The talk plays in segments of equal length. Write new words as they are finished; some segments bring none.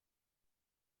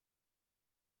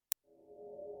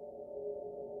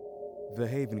The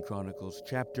Haven Chronicles,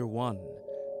 Chapter 1,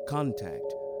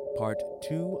 Contact, Part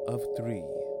 2 of 3.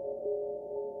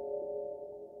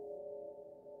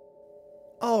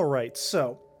 Alright,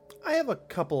 so, I have a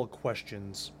couple of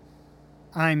questions.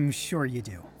 I'm sure you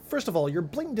do. First of all, your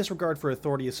blatant disregard for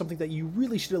authority is something that you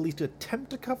really should at least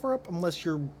attempt to cover up unless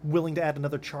you're willing to add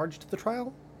another charge to the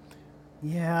trial.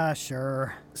 Yeah,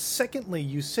 sure. Secondly,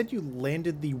 you said you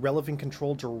landed the relevant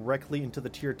control directly into the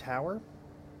Tyr tower.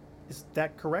 Is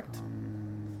that correct?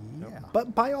 Yeah.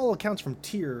 But by all accounts from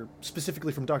Tyr,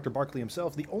 specifically from Dr. Barkley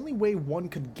himself, the only way one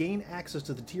could gain access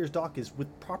to the Tyr's dock is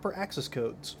with proper access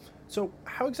codes. So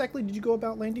how exactly did you go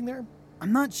about landing there?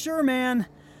 I'm not sure, man.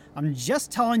 I'm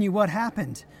just telling you what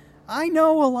happened. I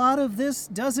know a lot of this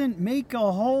doesn't make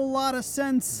a whole lot of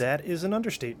sense. That is an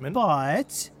understatement.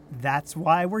 But that's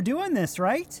why we're doing this,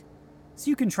 right? So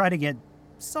you can try to get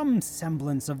some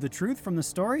semblance of the truth from the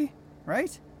story,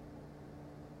 right?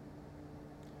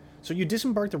 So you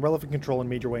disembarked the relevant control and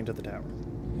made your way into the tower.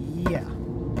 Yeah.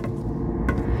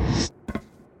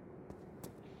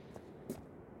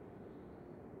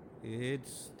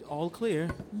 It's all clear.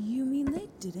 You mean they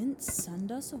didn't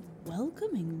send us a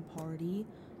welcoming party?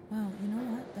 Wow, you know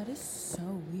what? That is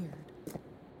so weird.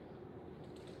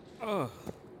 Ugh,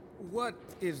 what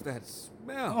is that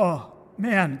smell? Oh,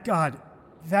 man, God.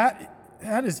 That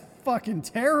is fucking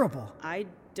terrible. I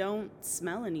don't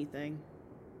smell anything.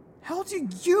 How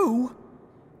did you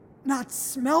not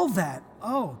smell that?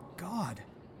 Oh, God.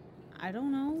 I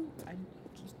don't know. I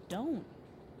just don't.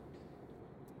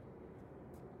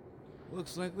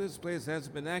 Looks like this place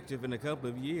hasn't been active in a couple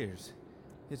of years.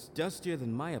 It's dustier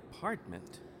than my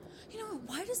apartment. You know,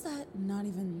 why does that not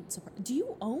even surprise? Do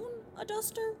you own a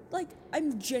duster? Like,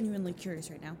 I'm genuinely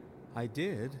curious right now. I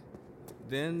did.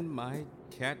 Then my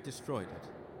cat destroyed it.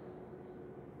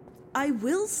 I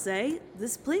will say,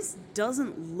 this place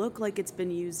doesn't look like it's been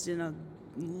used in a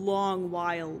long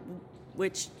while,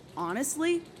 which,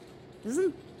 honestly,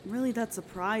 isn't really that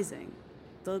surprising.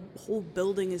 The whole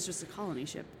building is just a colony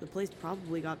ship. The place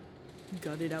probably got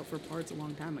gutted out for parts a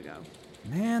long time ago.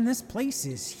 Man, this place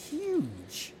is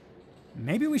huge.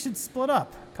 Maybe we should split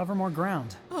up, cover more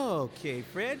ground. Okay,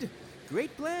 Fred.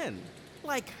 Great plan.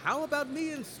 Like, how about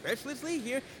me and Specialist Lee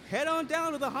here head on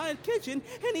down to the haunted kitchen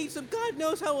and eat some God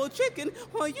knows how old chicken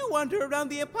while you wander around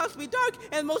the impossibly dark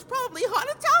and most probably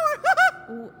haunted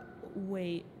tower?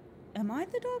 Wait, am I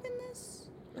the dog in this?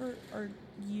 Or are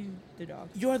you the dog?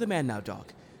 You're the man now,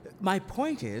 dog. My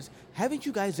point is, haven't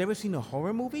you guys ever seen a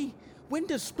horror movie? When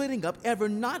does splitting up ever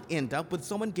not end up with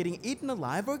someone getting eaten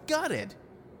alive or gutted?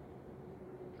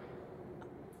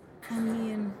 I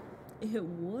mean, it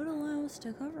would allow us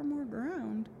to cover more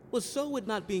ground. Well, so would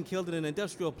not being killed in an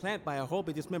industrial plant by a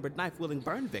horribly dismembered knife-wielding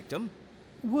burn victim.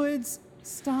 Woods,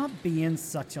 stop being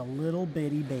such a little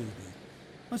bitty baby.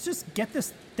 Let's just get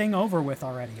this thing over with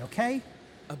already, okay?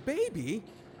 A baby?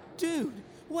 Dude,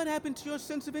 what happened to your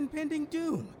sense of impending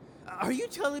doom? Are you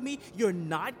telling me you're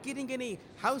not getting any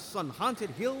House on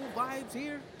Haunted Hill vibes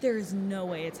here? There is no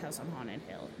way it's House on Haunted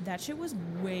Hill. That shit was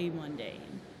way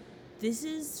mundane. This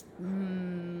is,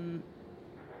 more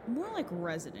like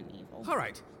Resident Evil. All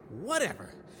right, whatever.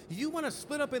 You want to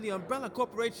split up in the Umbrella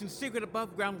Corporation's secret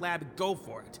above-ground lab, go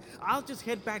for it. I'll just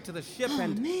head back to the ship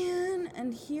and... Oh, man,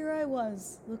 and here I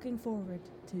was, looking forward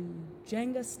to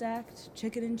Jenga-stacked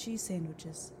chicken and cheese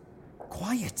sandwiches.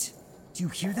 Quiet. Do you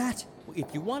hear that?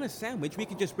 If you want a sandwich, we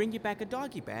can just bring you back a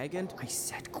doggy bag and... I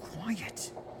said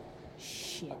quiet.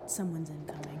 Shit, someone's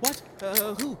incoming. What?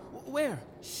 Who? Where?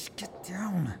 Shh, get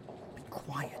down. Be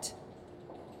quiet.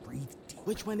 Breathe deep.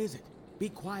 Which one is it? Be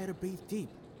quiet or breathe deep.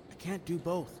 I can't do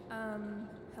both.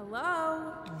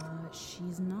 Hello?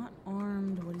 She's not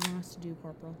armed. What do you want us to do,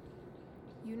 Corporal?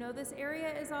 You know this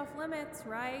area is off limits,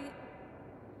 right?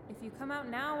 If you come out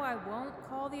now, I won't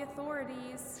call the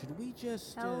authorities. Should we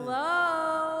just...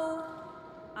 Hello?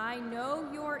 I know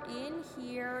you're in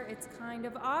here. It's kind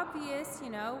of obvious, you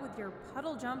know, with your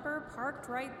puddle jumper parked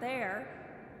right there.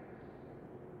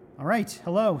 All right,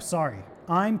 hello, sorry.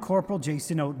 I'm Corporal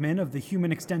Jason Oatman of the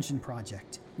Human Extension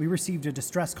Project. We received a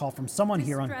distress call from someone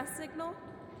here on... Distress signal?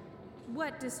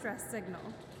 What distress signal?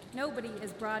 Nobody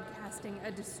is broadcasting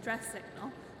a distress signal.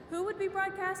 Who would be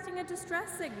broadcasting a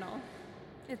distress signal?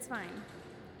 It's fine.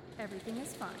 Everything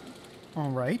is fine. All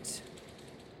right.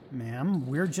 Ma'am,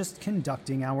 we're just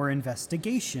conducting our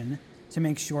investigation to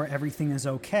make sure everything is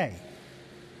okay.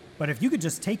 But if you could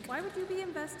just take... Why would you be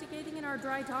investigating in our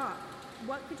dry dock?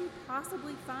 What could you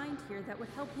possibly find here that would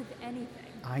help with anything?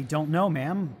 I don't know,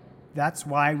 ma'am. That's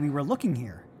why we were looking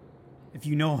here. If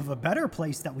you know of a better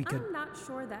place that we could... I'm not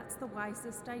sure that's the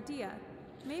wisest idea.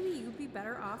 Maybe you'd be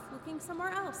better off looking somewhere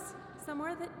else.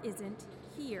 Somewhere that isn't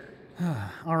here.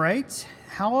 All right.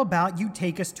 How about you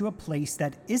take us to a place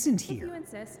that isn't If you here?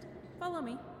 insist, follow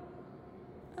me.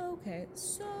 Okay,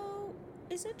 so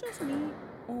is it just me,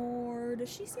 or does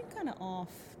she seem kind of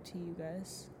off to you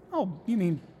guys? Oh, you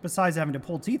mean besides having to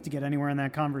pull teeth to get anywhere in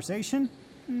that conversation?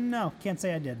 No, can't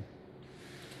say I did.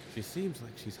 She seems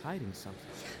like she's hiding something.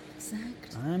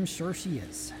 Exactly. I'm sure she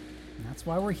is. And that's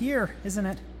why we're here, isn't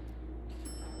it?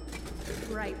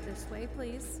 Right this way,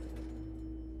 please.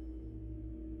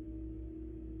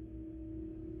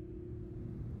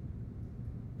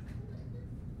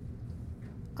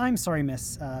 I'm sorry,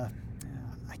 miss. I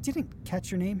didn't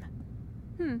catch your name.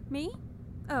 Me?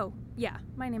 Oh, yeah,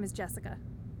 my name is Jessica.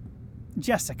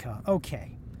 Jessica,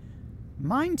 okay.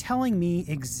 Mind telling me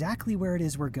exactly where it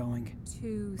is we're going?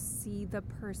 To see the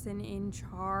person in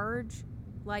charge,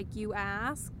 like you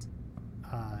asked?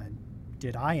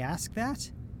 Did I ask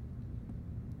that?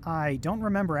 I don't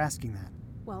remember asking that.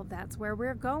 Well, that's where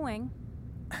we're going.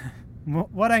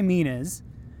 What I mean is,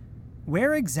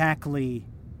 where exactly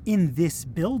in this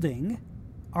building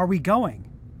are we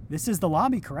going? This is the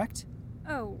lobby, correct?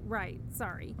 Oh, right,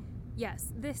 sorry.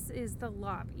 Yes, this is the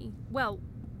lobby. Well,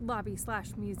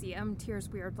 lobby/museum, Tier's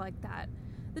weird like that.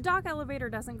 The dock elevator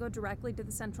doesn't go directly to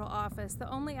the central office. The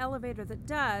only elevator that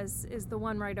does is the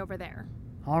one right over there.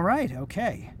 All right,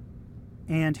 okay.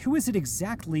 And who is it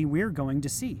exactly we're going to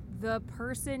see? The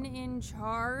person in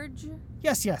charge?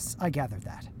 Yes, I gathered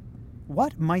that.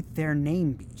 What might their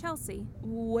name be? Chelsea.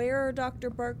 Where are Dr.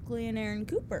 Barkley and Aaron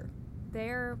Cooper?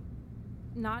 They're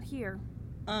not here.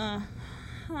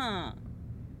 Uh-huh.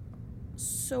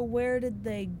 So where did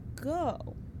they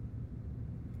go?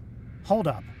 Hold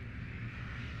up.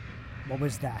 What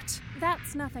was that?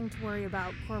 That's nothing to worry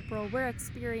about, Corporal. We're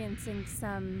experiencing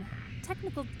some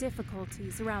technical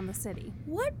difficulties around the city.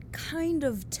 What kind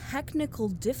of technical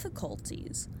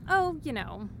difficulties? Oh, you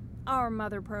know, our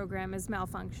mother program is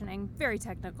malfunctioning. Very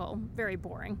technical, very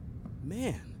boring.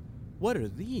 Man, what are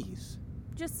these?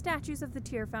 Just statues of the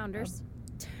Tier founders.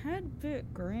 Tad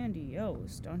bit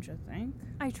grandiose, don't you think?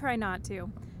 I try not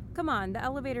to. Come on, the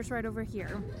elevator's right over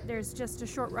here. There's just a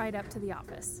short ride up to the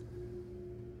office.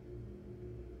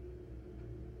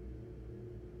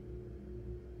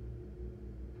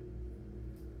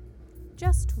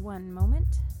 Just one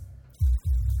moment.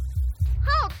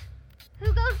 Halt! Who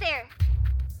goes there?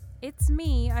 It's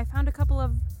me. I found a couple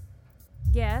of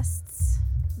guests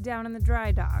down in the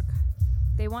dry dock.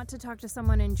 They want to talk to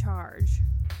someone in charge.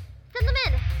 Send them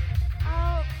in.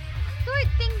 I'll sort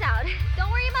things out.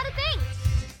 Don't worry about a thing.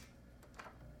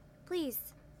 Please,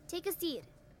 take a seat.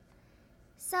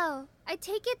 So, I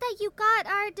take it that you got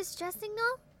our distress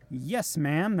signal? Yes,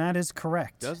 ma'am, that is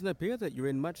correct. Doesn't appear that you're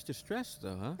in much distress,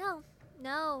 though, huh?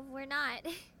 No, we're not.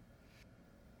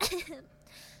 That's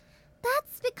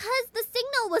because the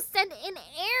signal was sent in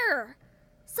error.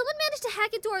 Someone managed to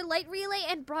hack into our light relay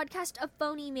and broadcast a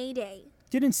phony mayday.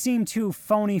 Didn't seem too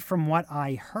phony from what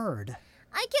I heard.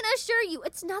 I can assure you,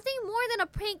 it's nothing more than a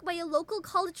prank by a local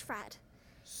college frat.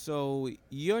 So,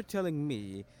 you're telling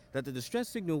me that the distress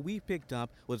signal we picked up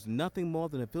was nothing more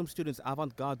than a film student's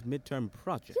avant-garde midterm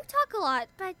project? You talk a lot,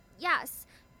 but yes,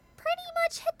 pretty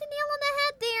much hit the nail on the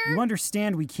head there. You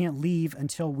understand we can't leave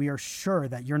until we are sure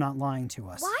that you're not lying to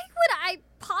us. Why would I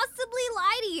possibly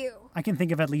lie to you? I can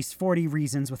think of at least 40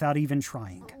 reasons without even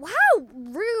trying. Wow,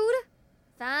 rude.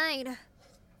 Fine.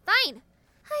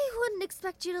 I wouldn't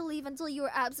expect you to leave until you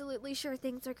were absolutely sure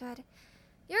things are good.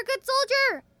 You're a good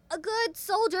soldier. A good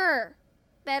soldier.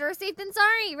 Better safe than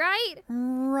sorry, right?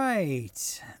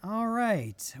 Right. All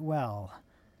right. Well,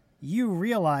 you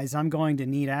realize I'm going to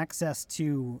need access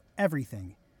to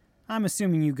everything. I'm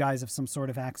assuming you guys have some sort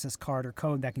of access card or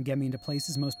code that can get me into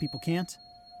places most people can't.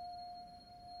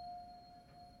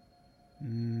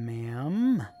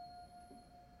 Ma'am?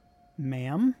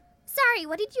 Ma'am? Sorry,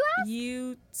 what did you ask?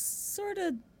 You sort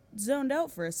of zoned out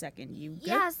for a second. You good?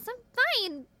 Yes, I'm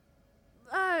fine.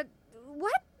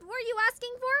 What were you asking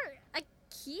for? A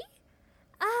key?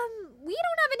 We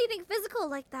don't have anything physical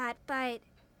like that, but...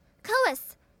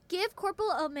 Coas, give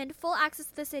Corporal Omen full access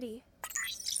to the city.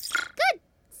 Good!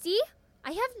 See?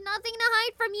 I have nothing to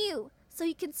hide from you, so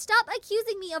you can stop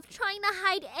accusing me of trying to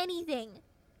hide anything.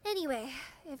 Anyway,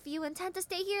 if you intend to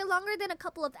stay here longer than a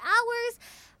couple of hours,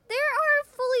 there are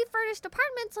fully furnished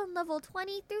apartments on level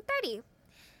 20 through 30.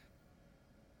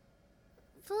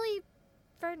 Fully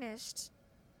furnished.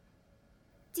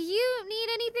 Do you need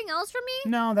anything else from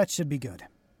me? No, that should be good.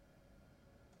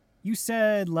 You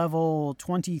said level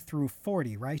 20 through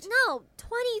 40, right? No,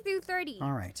 20 through 30.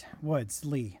 All right. Woods,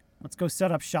 Lee, let's go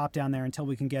set up shop down there until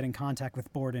we can get in contact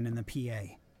with Borden and the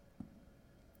PA.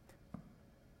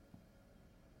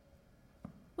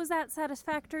 Was that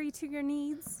satisfactory to your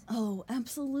needs? Oh,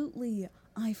 absolutely.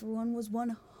 I, for one, was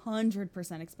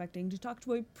 100% expecting to talk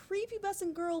to a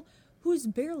prepubescent girl who's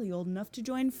barely old enough to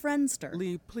join Friendster.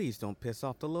 Lee, please don't piss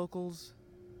off the locals.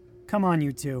 Come on,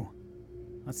 you two.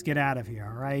 Let's get out of here,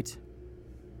 all right?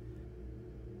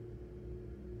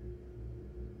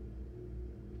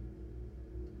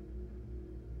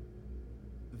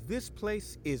 This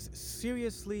place is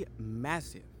seriously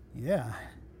massive. Yeah,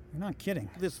 you're not kidding.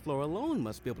 This floor alone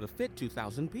must be able to fit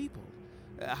 2,000 people.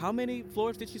 How many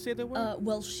floors did she say there were?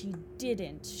 Well, she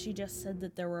didn't. She just said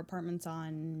that there were apartments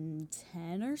on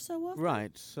 10 or so of them.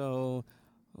 Right, so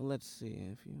let's see.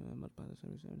 If you multiply the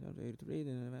 77 times 83,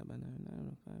 then divide by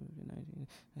 19,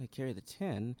 carry the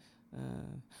 10.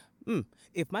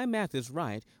 If my math is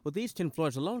right, well, these 10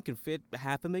 floors alone can fit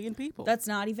 500,000 people. That's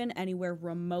not even anywhere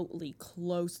remotely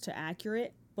close to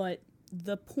accurate, but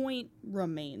the point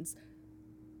remains.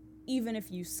 Even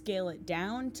if you scale it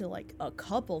down to like a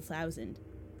couple thousand,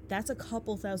 that's a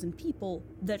couple thousand people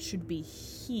that should be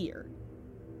here.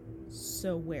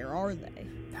 So where are they?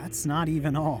 That's not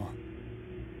even all.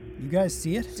 You guys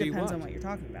see it? See Depends what? on what you're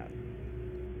talking about.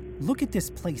 Look at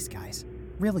this place, guys.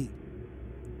 Really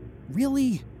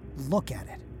look at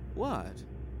it. What?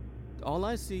 All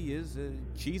I see is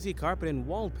cheesy carpet and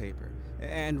wallpaper,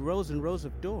 and rows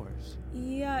of doors.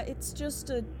 Yeah, it's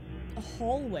just a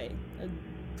hallway. A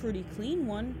pretty clean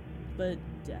one, but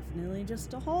definitely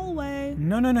just a hallway.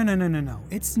 No.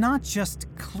 It's not just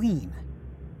clean.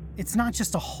 It's not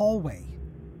just a hallway.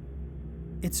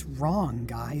 It's wrong,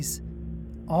 guys.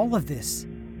 All of this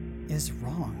is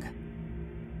wrong.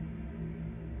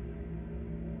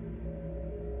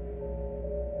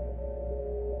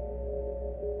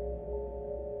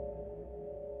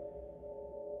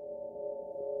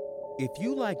 If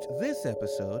you liked this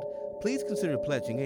episode, please consider pledging